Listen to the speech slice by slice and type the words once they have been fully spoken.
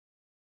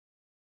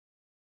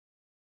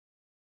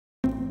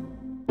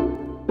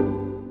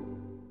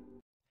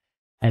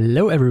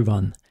Hello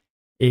everyone!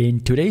 In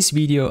today's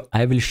video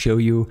I will show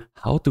you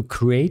how to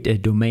create a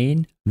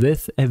domain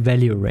with a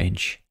value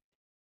range.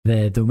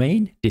 The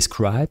domain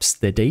describes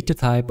the data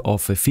type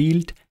of a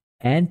field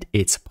and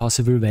its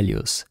possible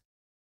values.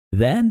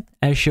 Then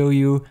I show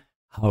you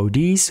how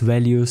these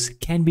values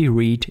can be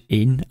read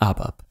in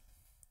ABAP.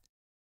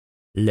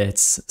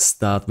 Let's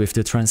start with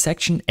the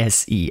transaction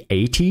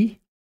SE80.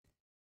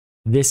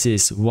 This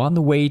is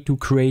one way to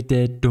create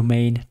the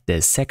domain.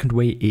 The second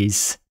way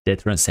is the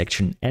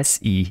transaction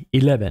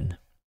SE11.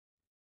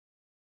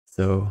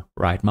 So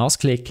right mouse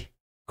click,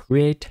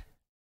 create,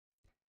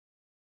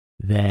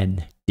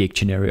 then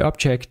dictionary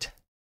object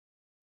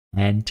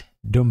and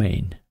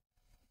domain.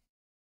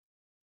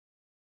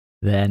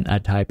 Then I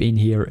type in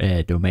here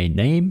a domain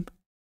name.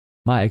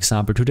 My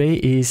example today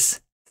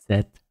is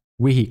set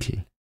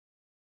vehicle.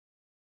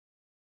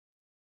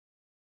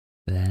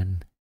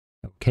 Then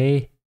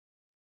okay.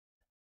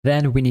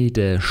 Then we need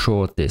a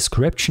short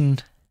description.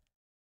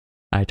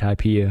 I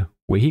type here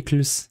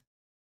vehicles.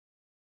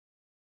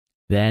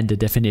 Then the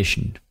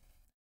definition.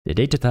 The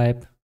data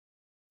type,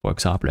 for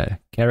example, a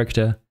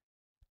character.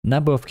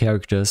 Number of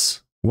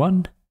characters,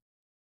 1.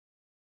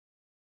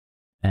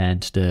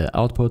 And the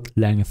output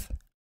length,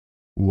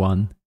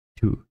 1,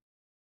 2.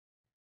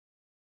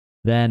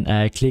 Then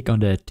I click on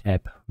the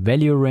tab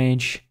value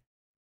range.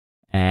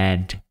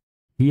 And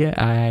here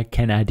I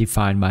can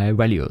define my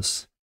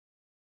values.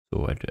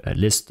 So a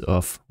list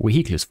of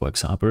vehicles, for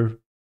example.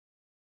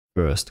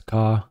 First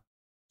car,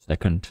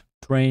 second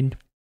train,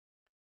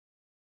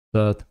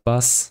 third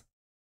bus,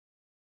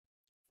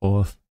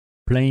 fourth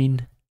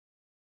plane,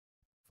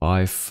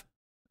 5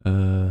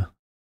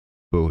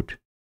 boat.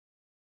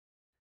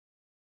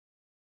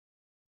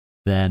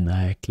 Then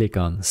I click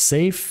on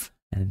save,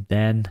 and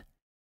then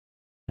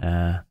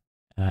I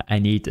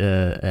need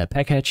a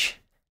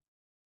package.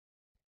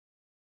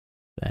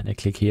 Then I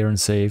click here on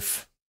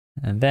save,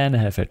 and then I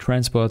have a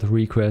transport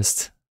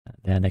request. And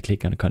then I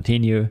click on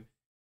continue.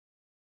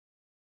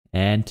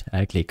 And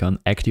I click on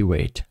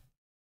activate.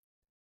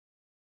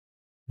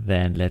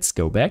 Then let's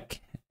go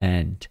back,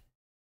 and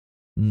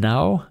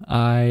now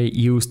I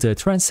use the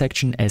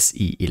transaction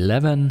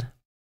SE11.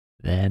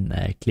 Then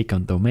I click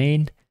on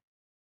domain,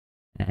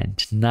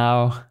 and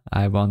now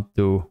I want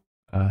to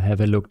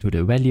have a look to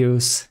the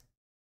values,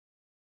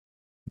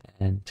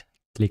 and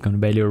click on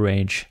value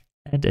range,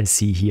 and I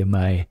see here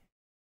my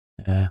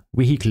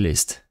vehicle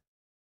list.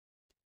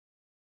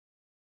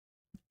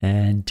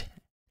 And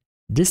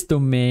this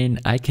domain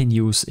I can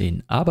use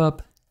in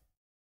ABAP.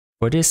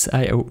 For this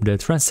I open the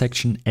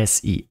transaction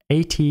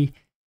SE80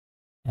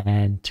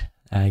 and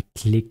I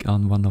click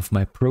on one of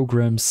my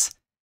programs.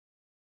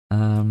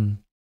 The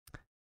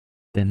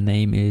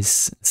name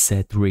is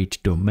set read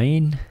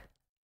domain.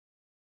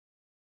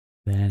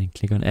 Then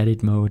click on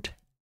edit mode.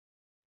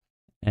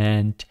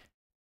 And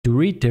to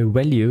read the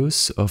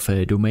values of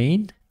a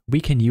domain,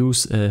 we can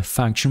use a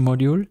function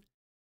module.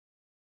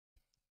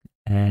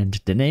 And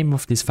the name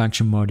of this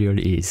function module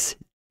is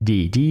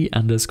dd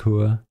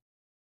underscore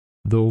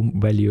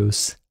dom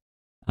values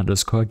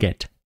underscore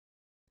get.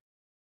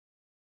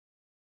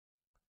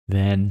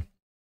 Then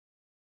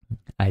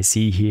I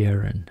see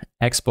here an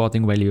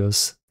exporting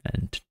values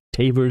and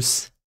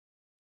tables.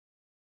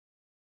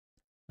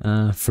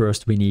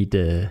 First we need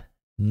the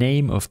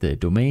name of the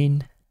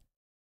domain.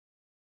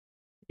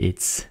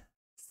 It's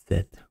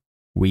set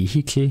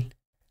vehicle.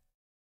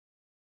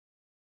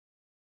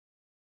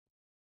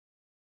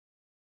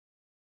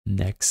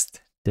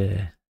 Next,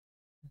 the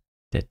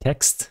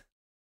text.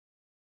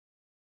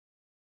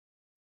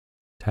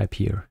 Type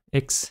here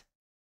X.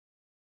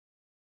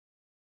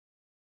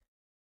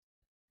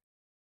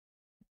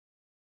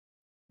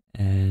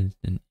 And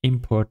then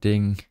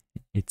importing,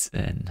 it's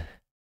a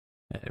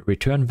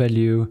return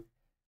value.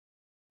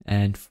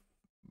 And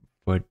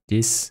for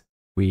this,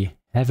 we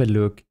have a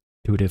look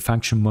to the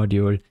function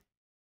module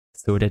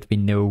so that we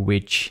know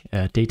which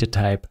data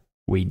type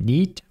we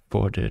need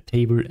for the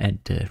table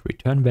and the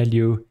return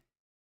value.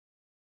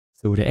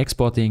 So the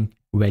exporting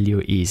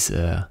value is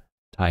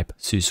type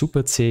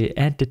superc,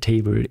 and the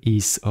table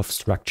is of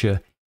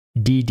structure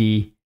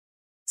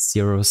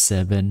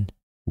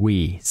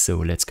dd07v. So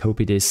let's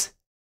copy this.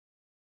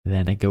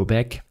 Then I go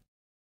back,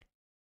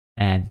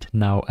 and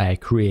now I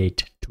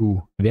create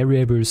 2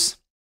 variables.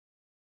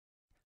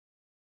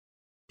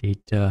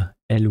 Data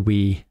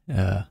lv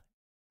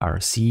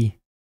rc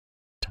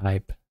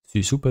type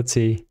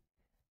superc.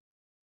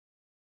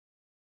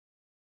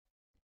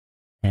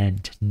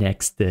 And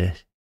next the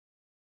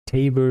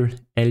table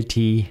lt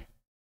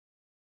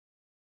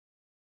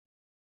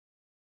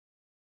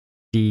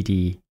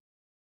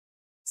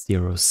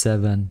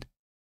dd07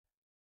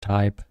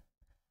 type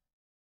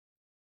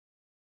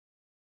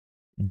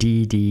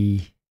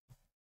dd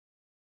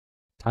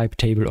type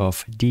table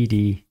of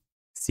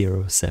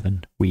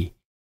dd07v.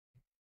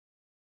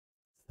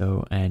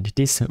 So, and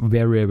these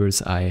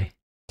variables I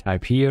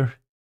type here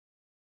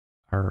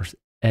are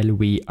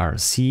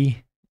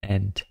lvrc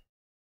and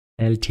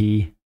lt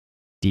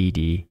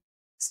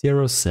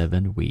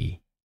dd07v.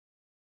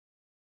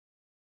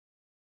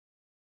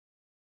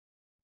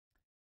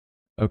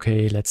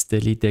 Okay, let's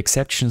delete the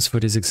exceptions for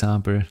this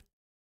example.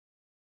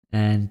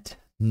 And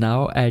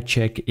now I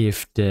check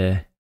if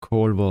the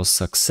call was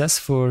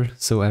successful.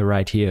 So I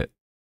write here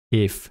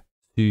if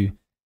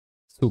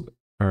sub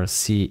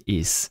RC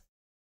is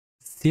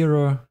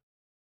 0.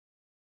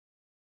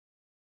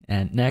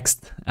 And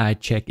next I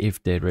check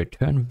if the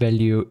return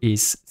value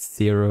is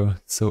 0.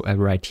 So I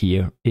write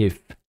here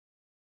if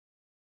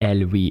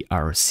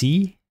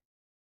LVRC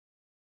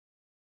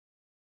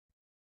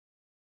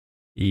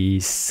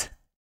is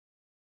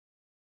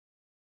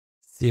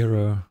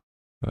 0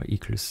 or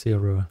equals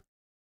 0,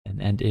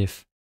 and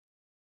if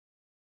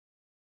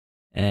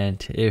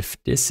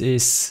this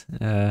is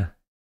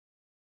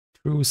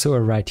true, so I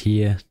write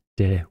here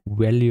the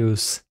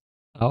values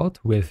out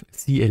with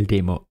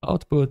CLDemo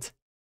output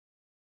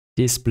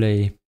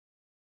display,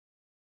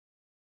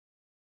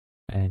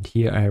 and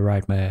here I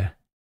write my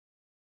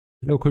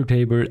local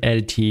table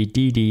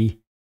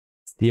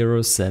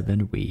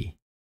LTDD07V.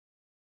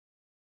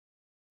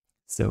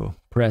 So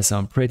press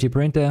on Pretty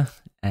Printer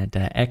and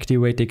I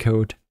activate the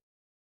code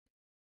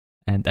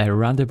and I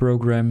run the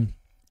program,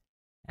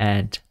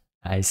 and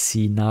I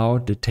see now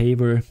the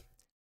table,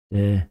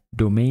 the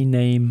domain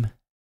name,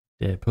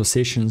 the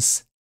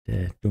positions,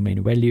 the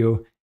domain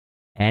value,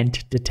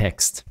 and the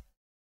text.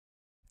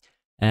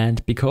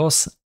 And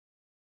because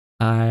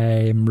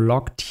I'm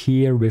logged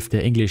here with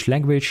the English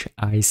language,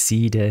 I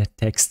see the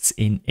texts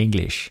in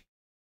English.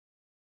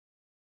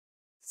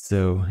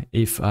 So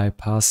if I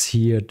pass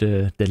here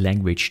the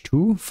language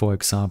to, for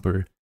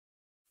example,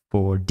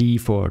 for D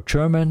for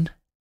German,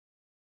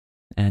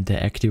 and I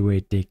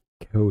activate the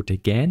code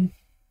again,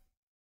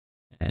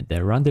 and I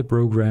run the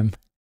program,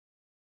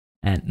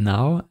 and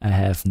now I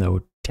have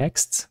no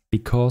text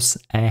because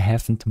I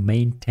haven't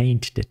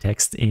maintained the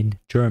text in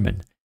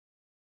German.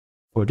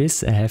 For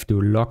this I have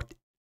to log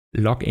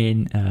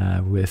in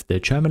with the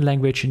German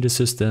language in the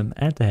system,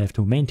 and I have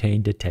to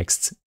maintain the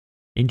texts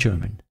in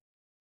German.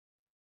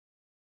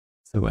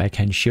 So I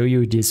can show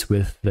you this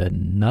with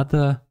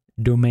another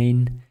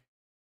domain.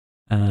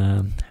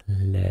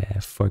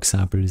 For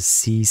example,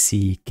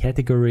 CC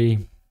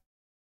category.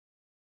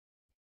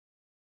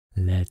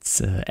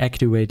 Let's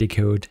activate the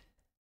code.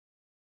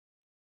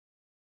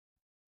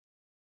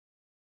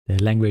 The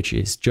language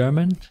is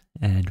German,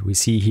 and we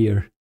see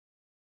here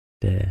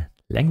the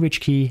language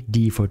key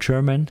D for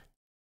German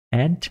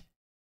and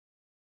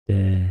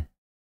the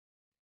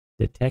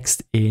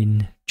text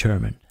in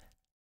German.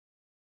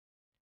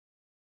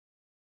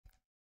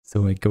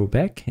 So I go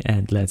back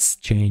and let's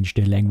change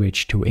the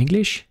language to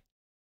English.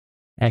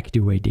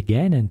 Activate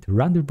again and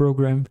run the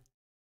program.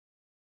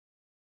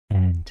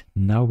 And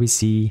now we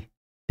see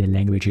the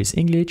language is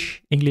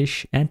English,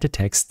 and the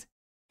text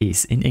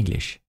is in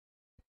English.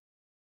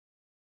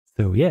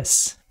 So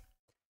yes,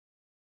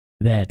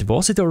 that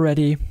was it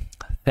already.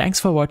 Thanks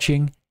for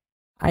watching.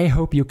 I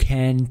hope you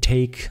can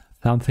take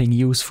something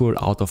useful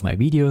out of my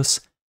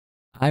videos.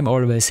 I'm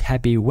always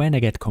happy when I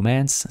get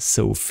comments,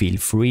 so feel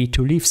free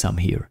to leave some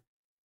here.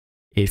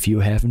 If you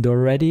haven't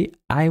already,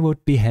 I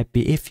would be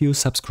happy if you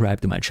subscribe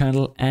to my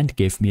channel and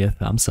give me a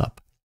thumbs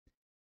up.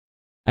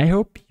 I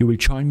hope you will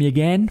join me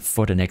again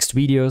for the next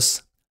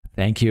videos.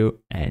 Thank you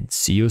and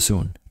see you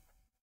soon.